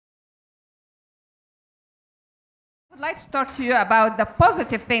I would like to talk to you about the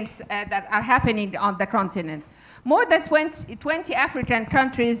positive things that are happening on the continent. More than 20 African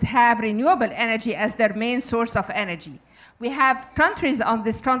countries have renewable energy as their main source of energy. We have countries on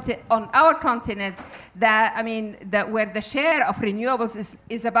this on our continent that, where the share of renewables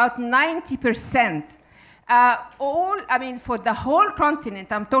is about 90%. For the whole continent,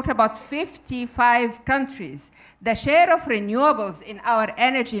 I'm talking about 55 countries, the share of renewables in our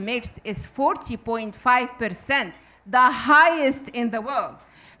energy mix is 40.5%, the highest in the world.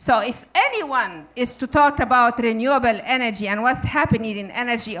 So if anyone is to talk about renewable energy and what's happening in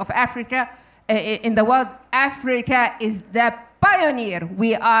energy of Africa, in the world, Africa is the pioneer.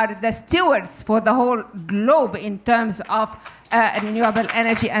 We are the stewards for the whole globe in terms of renewable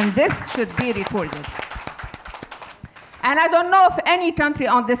energy, and this should be recorded. And I don't know of any country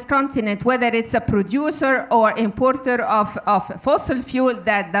on this continent, whether it's a producer or importer of fossil fuel,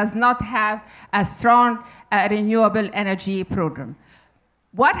 that does not have a strong renewable energy program.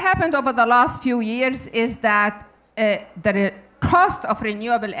 What happened over the last few years is that the cost of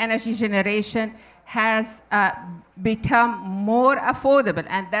renewable energy generation has become more affordable,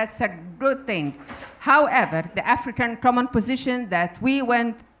 and that's a good thing. However, the African common position that we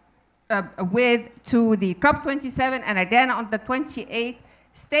went with to the COP27 and again on the 28th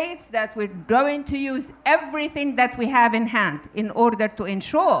states that we're going to use everything that we have in hand in order to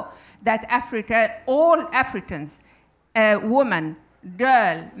ensure that Africa, all Africans, woman,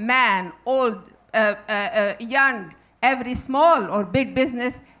 girl, man, old, young, every small or big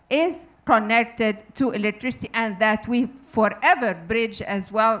business is connected to electricity, and that we forever bridge as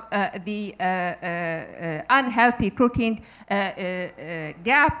well the unhealthy cooking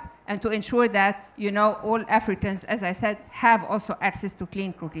gap, and to ensure that, all Africans, as I said, have also access to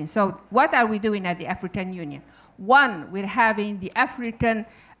clean cooking. So what are we doing at the African Union? One, we're having the African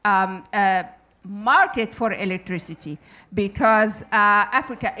market for electricity, because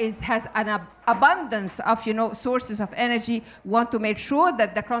Africa has an abundance of sources of energy. We want to make sure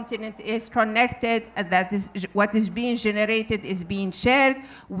that the continent is connected, and that what is being generated is being shared.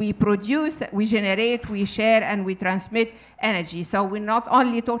 We produce, we generate, we share, and we transmit energy. So we not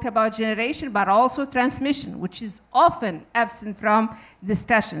only talk about generation, but also transmission, which is often absent from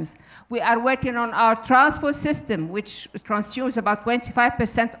discussions. We are working on our transport system, which consumes about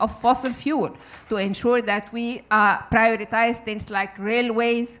 25% of fossil fuel, to ensure that we prioritize things like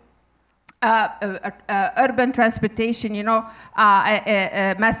railways, urban transportation,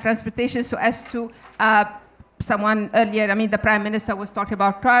 mass transportation, so as to, someone earlier, the Prime Minister was talking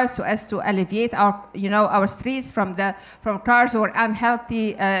about cars, so as to alleviate our, our streets from cars or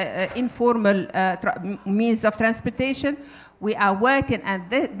unhealthy, informal means of transportation. We are working, and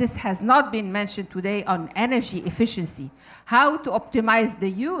this has not been mentioned today, on energy efficiency, how to optimize the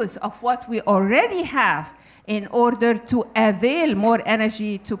use of what we already have in order to avail more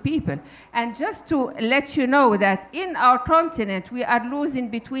energy to people. And just to let you know that in our continent, we are losing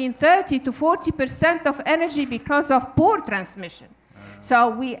between 30 to 40% of energy because of poor transmission.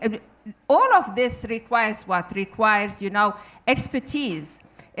 So all of this requires what? Requires, expertise.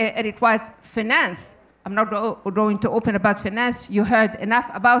 It requires finance. I'm not going to open about finance. You heard enough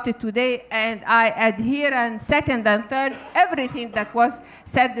about it today, and I adhere and second and third everything that was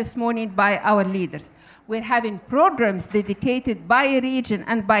said this morning by our leaders. We're having programs dedicated by region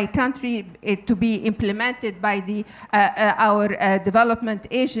and by country to be implemented by our development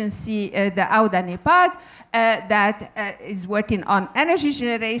agency, the AUDA NEPAD, that is working on energy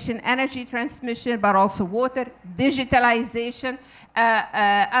generation, energy transmission, but also water, digitalization,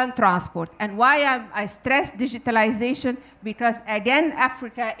 and transport. And why I stress digitalization? Because again,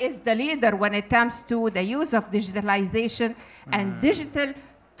 Africa is the leader when it comes to the use of digitalization, and digital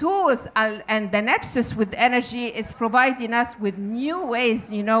tools and the nexus with energy is providing us with new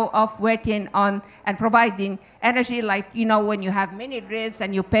ways, of working on and providing energy, like, when you have mini grids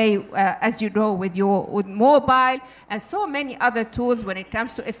and you pay as you go with mobile, and so many other tools when it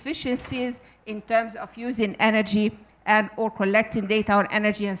comes to efficiencies in terms of using energy or collecting data on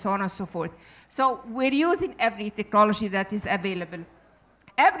energy and so on and so forth. So we're using every technology that is available.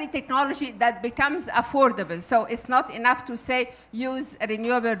 Every technology that becomes affordable. So it's not enough to say use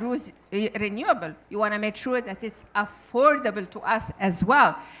renewable. You want to make sure that it's affordable to us as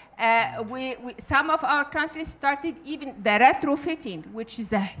well. Some of our countries started even the retrofitting, which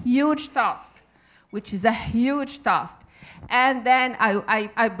is a huge task. And then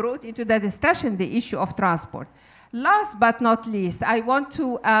I brought into the discussion the issue of transport. Last but not least, I want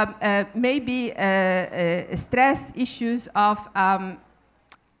to stress issues of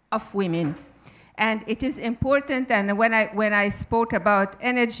women. And it is important, and when I spoke about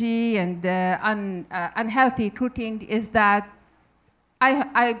energy and unhealthy recruiting, is that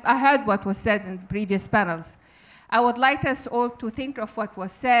I heard what was said in previous panels. I would like us all to think of what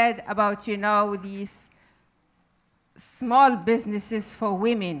was said about, these small businesses for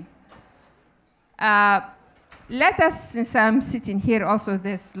women. Let us, since I'm sitting here also,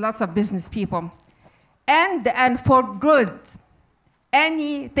 there's lots of business people, and for good,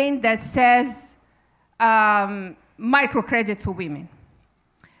 anything that says microcredit for women.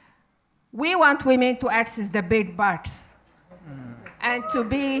 We want women to access the big bucks and to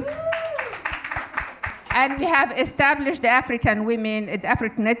be, and we have established the African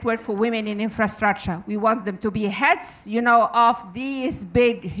Network for Women in Infrastructure. We want them to be heads, of these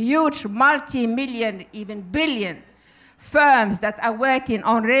big, huge, multi-million, even billion firms that are working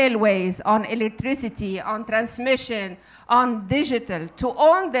on railways, on electricity, on transmission, on digital, to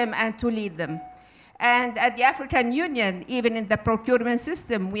own them and to lead them. And at the African Union, even in the procurement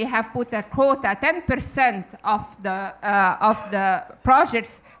system, we have put a quota, 10% of the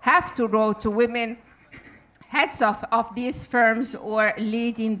projects have to go to women heads of these firms or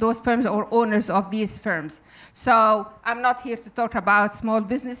leading those firms or owners of these firms. So I'm not here to talk about small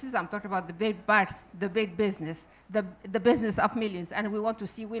businesses, I'm talking about the big bucks, the big business, the business of millions. And we want to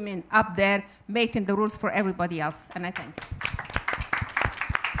see women up there making the rules for everybody else. And I thank you.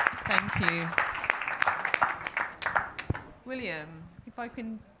 Thank you. William, if I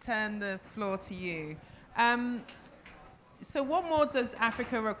can turn the floor to you. So what more does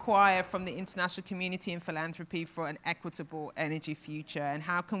Africa require from the international community and philanthropy for an equitable energy future? And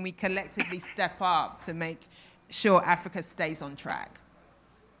how can we collectively step up to make sure Africa stays on track?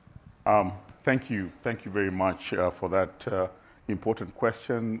 Thank you. Thank you very much for that important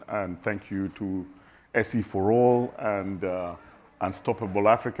question. And thank you to SE for All and Unstoppable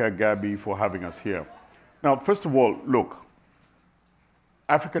Africa, Gabby, for having us here. Now, first of all, look,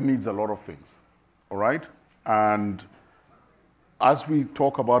 Africa needs a lot of things, all right? And as we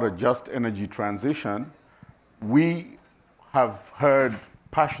talk about a just energy transition, we have heard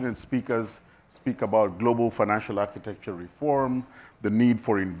passionate speakers speak about global financial architecture reform, the need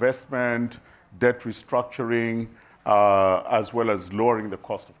for investment, debt restructuring, as well as lowering the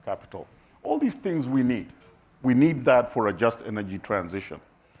cost of capital. All these things we need. We need that for a just energy transition.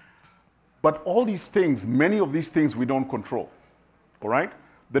 But all these things, many of these things we don't control, all right?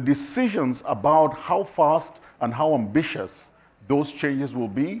 The decisions about how fast and how ambitious those changes will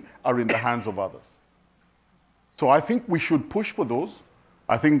be are in the hands of others. So I think we should push for those.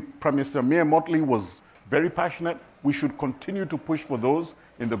 I think Prime Minister Mia Mottley was very passionate. We should continue to push for those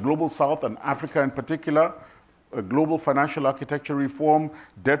in the Global South and Africa in particular. Global financial architecture reform,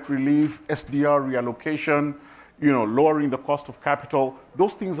 debt relief, SDR reallocation, lowering the cost of capital.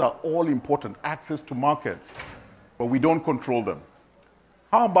 Those things are all important, access to markets, but we don't control them.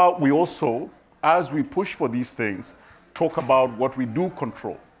 How about we also, as we push for these things, talk about what we do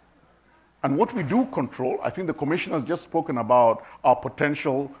control? And what we do control, I think the Commissioner has just spoken about our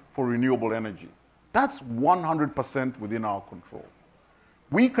potential for renewable energy. That's 100% within our control.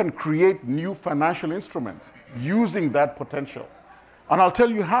 We can create new financial instruments using that potential. And I'll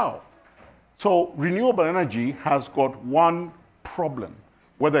tell you how. So renewable energy has got one problem,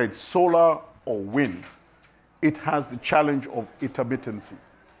 whether it's solar or wind. It has the challenge of intermittency.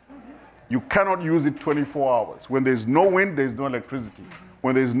 You cannot use it 24 hours. When there's no wind, there's no electricity.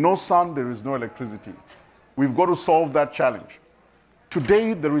 When there's no sun, there is no electricity. We've got to solve that challenge.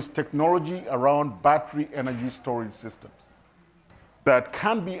 Today, there is technology around battery energy storage systems that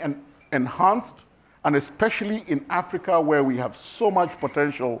can be enhanced, and especially in Africa where we have so much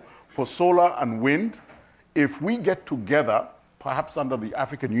potential for solar and wind, if we get together, perhaps under the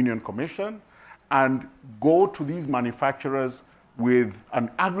African Union Commission, and go to these manufacturers and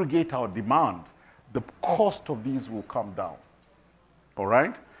aggregate our demand, the cost of these will come down, all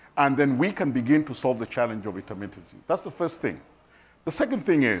right? And then we can begin to solve the challenge of intermittency. That's the first thing. The second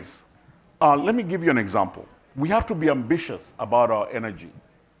thing is, let me give you an example. We have to be ambitious about our energy.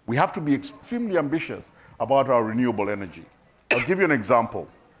 We have to be extremely ambitious about our renewable energy. I'll give you an example.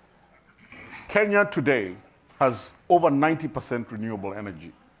 Kenya today has over 90% renewable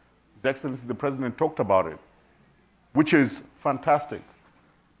energy. His Excellency the President talked about it, which is fantastic.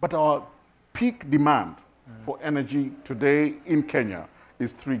 But our peak demand for energy today in Kenya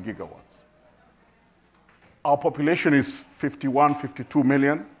is 3 gigawatts. Our population is 51, 52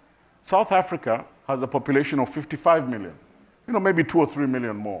 million. South Africa has a population of 55 million, maybe 2 or 3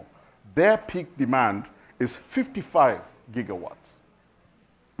 million more. Their peak demand is 55 gigawatts.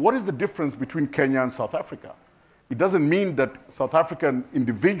 What is the difference between Kenya and South Africa? It doesn't mean that South African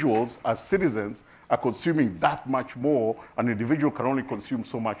individuals as citizens are consuming that much more. An individual can only consume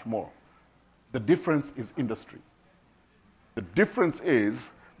so much more. The difference is industry. The difference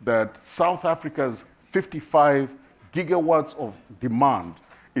is that South Africa's 55 gigawatts of demand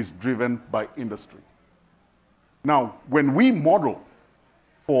is driven by industry. Now, when we model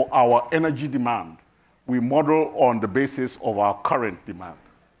for our energy demand, we model on the basis of our current demand.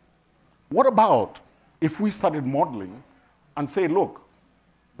 What about if we started modeling and say, look,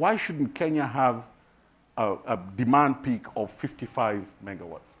 why shouldn't Kenya have a demand peak of 55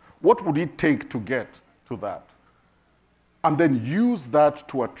 megawatts? What would it take to get to that? And then use that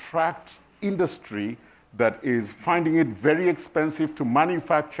to attract industry that is finding it very expensive to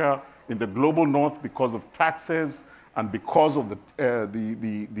manufacture in the global north because of taxes and because of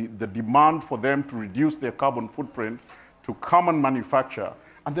the demand for them to reduce their carbon footprint, to come and manufacture,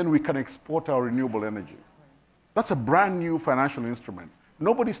 and then we can export our renewable energy. That's a brand new financial instrument.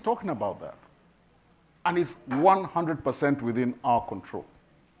 Nobody's talking about that. And it's 100% within our control.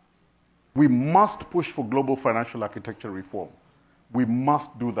 We must push for global financial architecture reform. We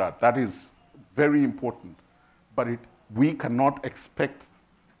must do that. That is very important. But we cannot expect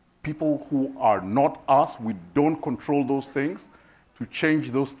people who are not us, we don't control those things, to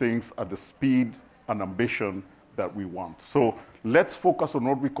change those things at the speed and ambition that we want. So let's focus on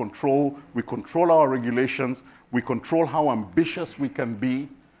what we control. We control our regulations. We control how ambitious we can be.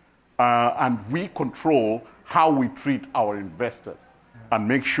 And we control how we treat our investors and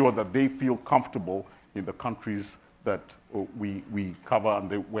make sure that they feel comfortable in the countries that we cover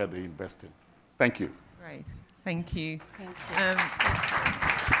and where they invest in. Thank you. Great. Thank you. Thank you.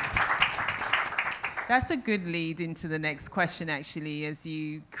 That's a good lead into the next question, actually, as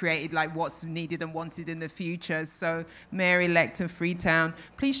you created like what's needed and wanted in the future. So, Mayor-elect of Freetown,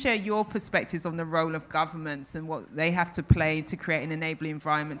 please share your perspectives on the role of governments and what they have to play to create an enabling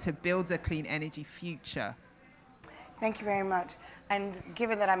environment to build a clean energy future. Thank you very much. And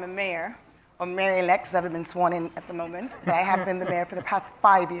given that I'm a mayor, or mayor-elect, because I haven't been sworn in at the moment, but I have been the mayor for the past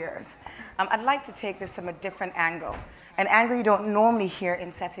 5 years, I'd like to take this from a different angle. An angle you don't normally hear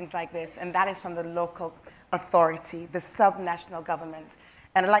in settings like this, and that is from the local authority, the sub-national government.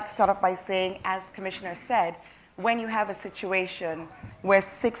 And I'd like to start off by saying, as Commissioner said, when you have a situation where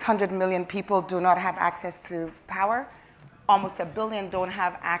 600 million people do not have access to power, almost 1 billion don't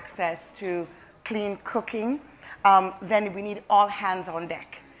have access to clean cooking, then we need all hands on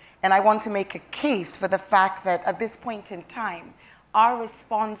deck. And I want to make a case for the fact that at this point in time, our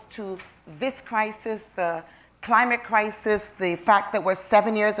response to this crisis, the climate crisis, the fact that we're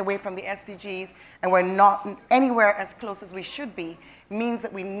 7 years away from the SDGs and we're not anywhere as close as we should be, means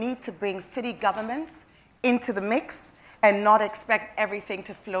that we need to bring city governments into the mix and not expect everything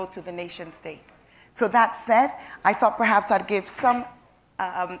to flow through the nation states. So that said, I thought perhaps I'd give some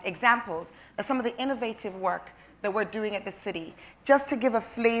examples of some of the innovative work that we're doing at the city, just to give a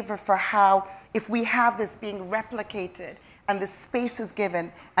flavor for how, if we have this being replicated and the space is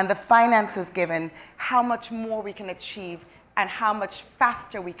given and the finances given, how much more we can achieve and how much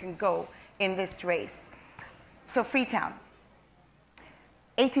faster we can go in this race. So Freetown,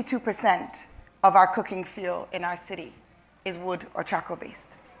 82% of our cooking fuel in our city is wood or charcoal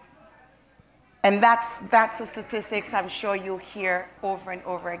based. And that's the statistics I'm sure you'll hear over and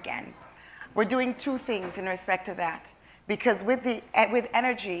over again. We're doing two things in respect to that, because with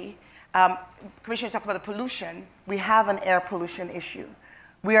energy, Commissioner talked about the pollution, we have an air pollution issue.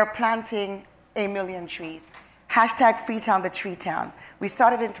 We are planting 1 million trees. Hashtag Freetown the Tree Town. We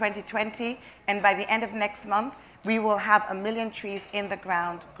started in 2020, and by the end of next month, we will have 1 million trees in the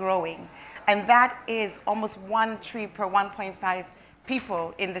ground growing. And that is almost 1 tree per 1.5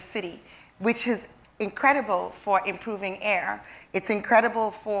 people in the city, which is incredible for improving air. It's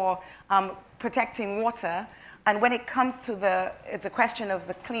incredible for protecting water. And when it comes to the question of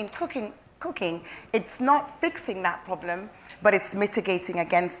the clean cooking, it's not fixing that problem, but it's mitigating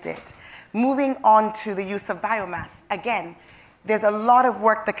against it. Moving on to the use of biomass. Again, there's a lot of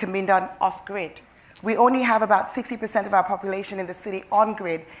work that can be done off-grid. We only have about 60% of our population in the city on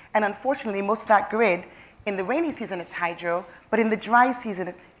grid, and unfortunately, most of that grid in the rainy season is hydro, but in the dry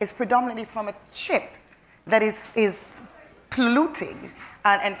season, it's predominantly from a ship that is polluting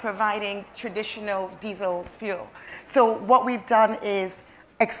and providing traditional diesel fuel. So what we've done is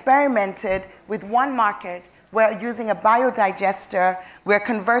experimented with one market. We're using a biodigester. We're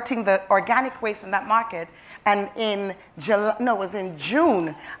converting the organic waste from that market. And in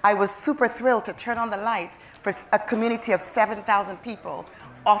June, I was super thrilled to turn on the lights for a community of 7,000 people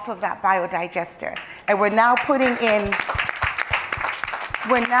off of that biodigester. And we're now putting in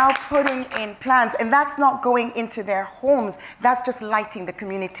We're now putting in plans, and that's not going into their homes. That's just lighting the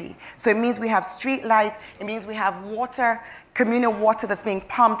community. So it means we have street lights. It means we have water, communal water that's being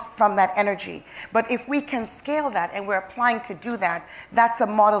pumped from that energy. But if we can scale that, and we're applying to do that, that's a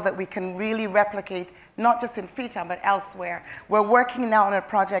model that we can really replicate, not just in Freetown, but elsewhere. We're working now on a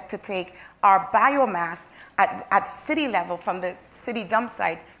project to take our biomass at city level from the city dump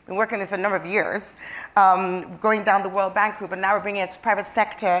site. Been working on this for a number of years, going down the World Bank group, and now we're bringing a private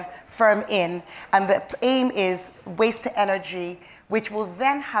sector firm in. And the aim is waste to energy, which will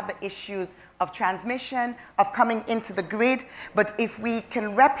then have the issues of transmission, of coming into the grid. But if we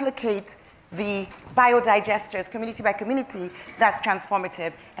can replicate the biodigesters, community by community, that's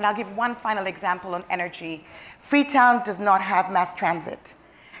transformative. And I'll give one final example on energy. Freetown does not have mass transit.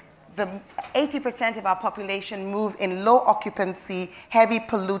 80% of our population move in low occupancy, heavy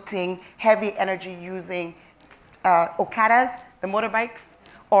polluting, heavy energy using Okadas, the motorbikes,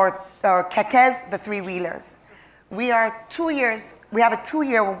 or kekes, the three-wheelers. We have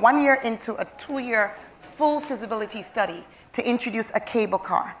a 1 year into a 2-year full feasibility study to introduce a cable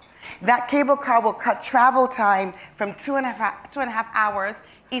car. That cable car will cut travel time from 2.5 hours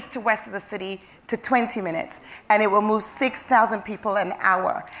east to west of the city to 20 minutes, and it will move 6,000 people an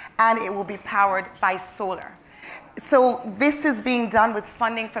hour, and it will be powered by solar. So this is being done with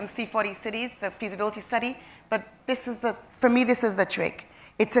funding from C40 cities, the feasibility study, but for me, this is the trick.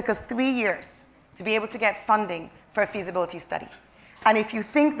 It took us 3 years to be able to get funding for a feasibility study. And if you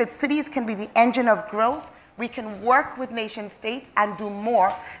think that cities can be the engine of growth, we can work with nation states and do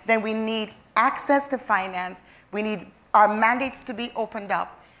more, then we need access to finance, we need our mandates to be opened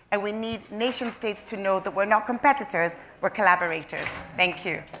up, and we need nation states to know that we're not competitors, we're collaborators. Thank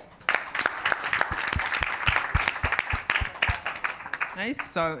you. That is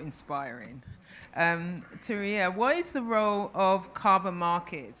so inspiring. Taria, what is the role of carbon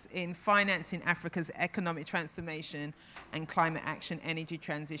markets in financing Africa's economic transformation and climate action, energy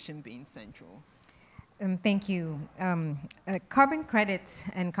transition being central? Thank you. Carbon credits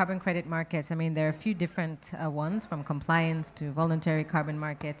and carbon credit markets, I mean, there are a few different ones, from compliance to voluntary carbon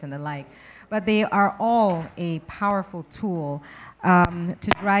markets and the like, but they are all a powerful tool to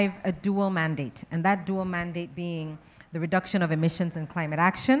drive a dual mandate, and that dual mandate being the reduction of emissions and climate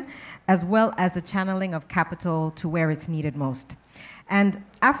action, as well as the channeling of capital to where it's needed most. And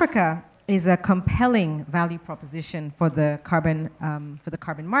Africa is a compelling value proposition for the carbon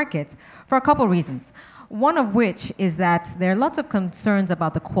markets for a couple reasons. One of which is that there are lots of concerns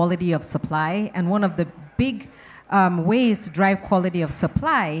about the quality of supply, and one of the big ways to drive quality of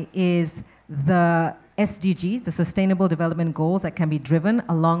supply is the SDGs, the Sustainable Development Goals, that can be driven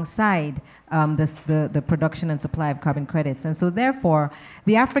alongside the production and supply of carbon credits. And so therefore,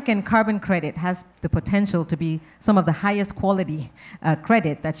 the African carbon credit has the potential to be some of the highest quality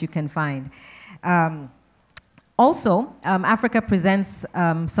credit that you can find. Also, Africa presents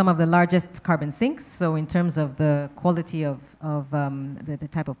some of the largest carbon sinks, so in terms of the quality of the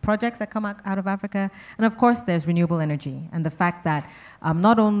type of projects that come out of Africa. And of course, there's renewable energy, and the fact that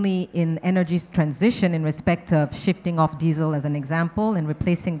not only in energy transition in respect of shifting off diesel as an example and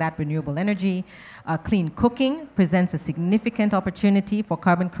replacing that renewable energy, clean cooking presents a significant opportunity for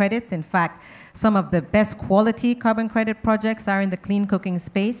carbon credits. In fact, some of the best quality carbon credit projects are in the clean cooking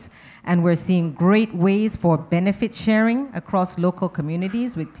space, and we're seeing great ways for benefit sharing across local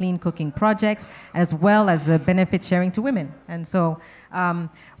communities with clean cooking projects, as well as the benefit sharing to women. And so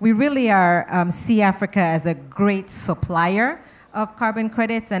we really see Africa as a great supplier of carbon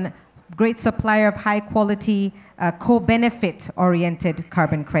credits and great supplier of high quality, co-benefit oriented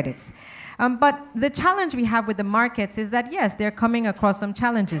carbon credits. But the challenge we have with the markets is that, yes, they're coming across some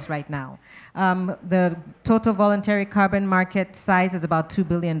challenges right now. The total voluntary carbon market size is about $2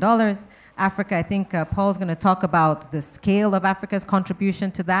 billion. Africa, I think Paul's going to talk about the scale of Africa's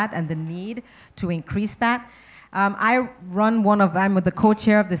contribution to that and the need to increase that. I'm the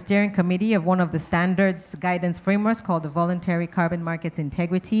co-chair of the steering committee of one of the standards guidance frameworks called the Voluntary Carbon Markets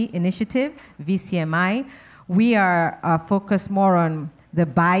Integrity Initiative, VCMI. We are focused more on the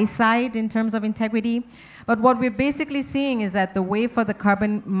buy side in terms of integrity. But what we're basically seeing is that the way for the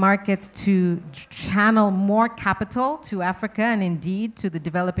carbon markets to channel more capital to Africa and indeed to the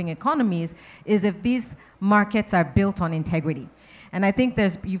developing economies is if these markets are built on integrity. And I think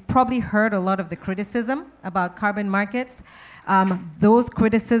you've probably heard a lot of the criticism about carbon markets. Those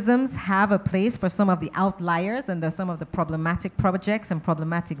criticisms have a place for some of the outliers and some of the problematic projects and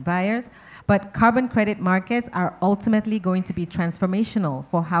problematic buyers. But carbon credit markets are ultimately going to be transformational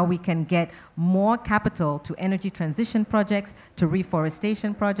for how we can get more capital to energy transition projects, to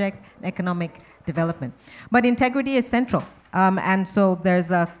reforestation projects, economic development. But integrity is central. And so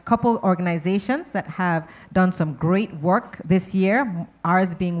there's a couple organizations that have done some great work this year,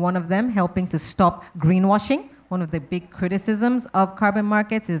 ours being one of them, helping to stop greenwashing. One of the big criticisms of carbon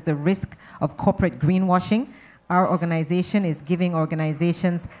markets is the risk of corporate greenwashing. Our organization is giving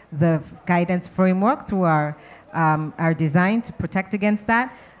organizations the guidance framework through our design to protect against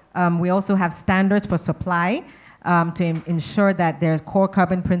that. We also have standards for supply to ensure that there's core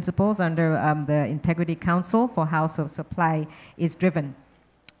carbon principles under the Integrity Council for how supply is driven.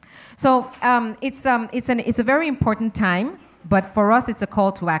 So it's a very important time, but for us it's a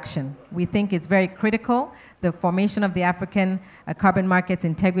call to action. We think it's very critical. The formation of the African Carbon Markets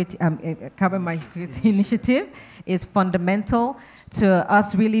Carbon Markets Initiative is fundamental to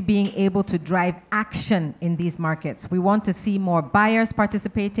us really being able to drive action in these markets. We want to see more buyers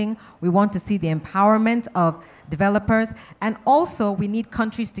participating. We want to see the empowerment of developers. And also, we need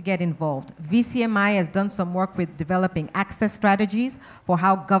countries to get involved. VCMI has done some work with developing access strategies for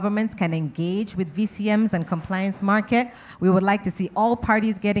how governments can engage with VCMs and compliance market. We would like to see all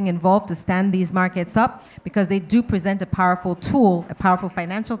parties getting involved to stand these markets up because they do present a powerful tool, a powerful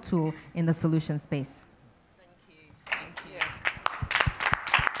financial tool in the solution space.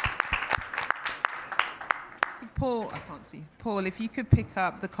 Paul, I can't see. Paul, if you could pick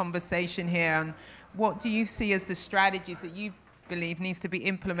up the conversation here on what do you see as the strategies that you believe needs to be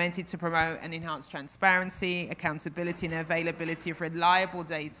implemented to promote and enhance transparency, accountability, and availability of reliable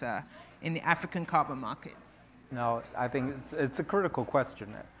data in the African carbon markets? No, I think it's a critical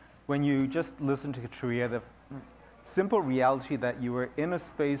question. When you just listen to Triya, the simple reality that you are in a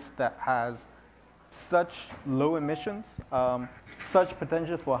space that has such low emissions, such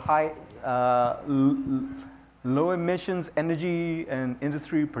potential for high low emissions energy and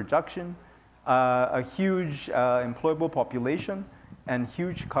industry production, a huge employable population, and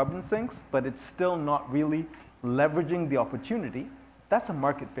huge carbon sinks, but it's still not really leveraging the opportunity. That's a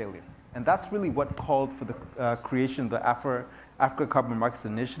market failure. And that's really what called for the creation of the Africa Carbon Markets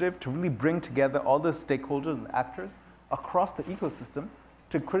Initiative, to really bring together all the stakeholders and actors across the ecosystem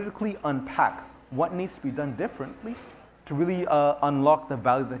to critically unpack what needs to be done differently to really unlock the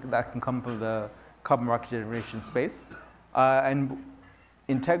value that can come from the carbon market generation space. And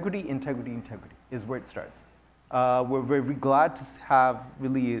integrity is where it starts. We're very glad to have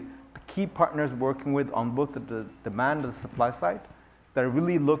really the key partners working with on both the demand and the supply side that are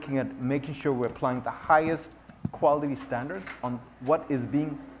really looking at making sure we're applying the highest quality standards on what is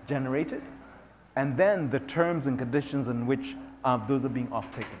being generated, and then the terms and conditions in which those are being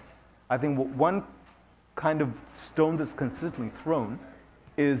off-taken. I think one kind of stone that's consistently thrown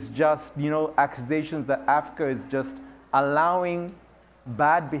is just, accusations that Africa is just allowing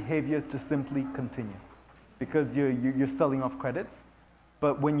bad behaviors to simply continue because you're selling off credits.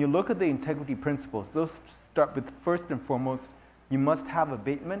 But when you look at the integrity principles, those start with, first and foremost, you must have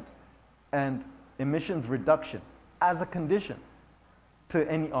abatement and emissions reduction as a condition to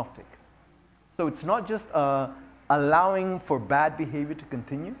any offtake. So it's not just allowing for bad behavior to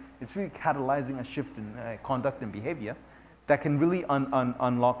continue, it's really catalyzing a shift in conduct and behavior that can really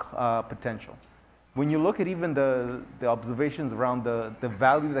unlock potential. When you look at even the observations around the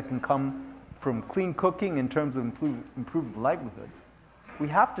value that can come from clean cooking in terms of improved livelihoods, we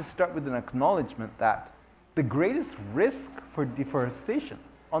have to start with an acknowledgement that the greatest risk for deforestation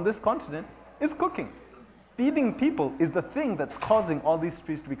on this continent is cooking. Feeding people is the thing that's causing all these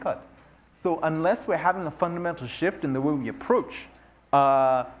trees to be cut. So unless we're having a fundamental shift in the way we approach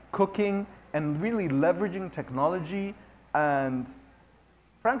cooking and really leveraging technology, and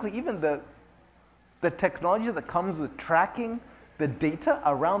frankly, even the technology that comes with tracking the data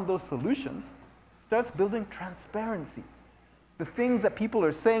around those solutions starts building transparency. The things that people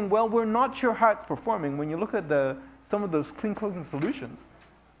are saying, well, we're not sure how it's performing. When you look at some of those clean cooking solutions,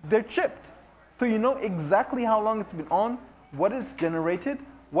 they're chipped. So you know exactly how long it's been on, what it's generated,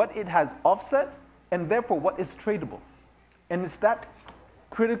 what it has offset, and therefore what is tradable. And it's that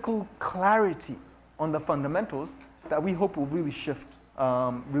critical clarity on the fundamentals that we hope will really shift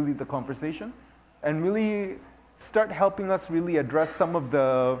really the conversation and really start helping us really address some of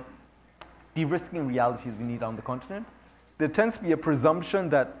the de-risking realities we need on the continent. There tends to be a presumption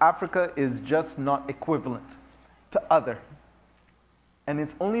that Africa is just not equivalent to other. And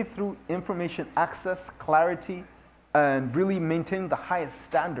it's only through information access, clarity, and really maintaining the highest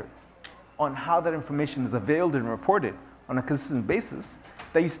standards on how that information is availed and reported on a consistent basis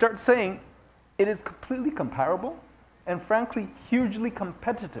that you start saying it is completely comparable and frankly hugely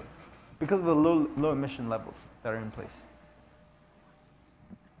competitive because of the low emission levels that are in place.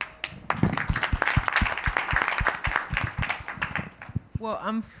 Well,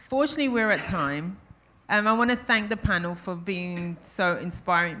 unfortunately, we're at time. I want to thank the panel for being so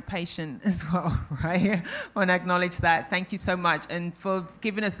inspiring, patient as well, right? I want to acknowledge that. Thank you so much, and for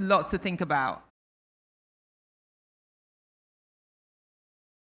giving us lots to think about.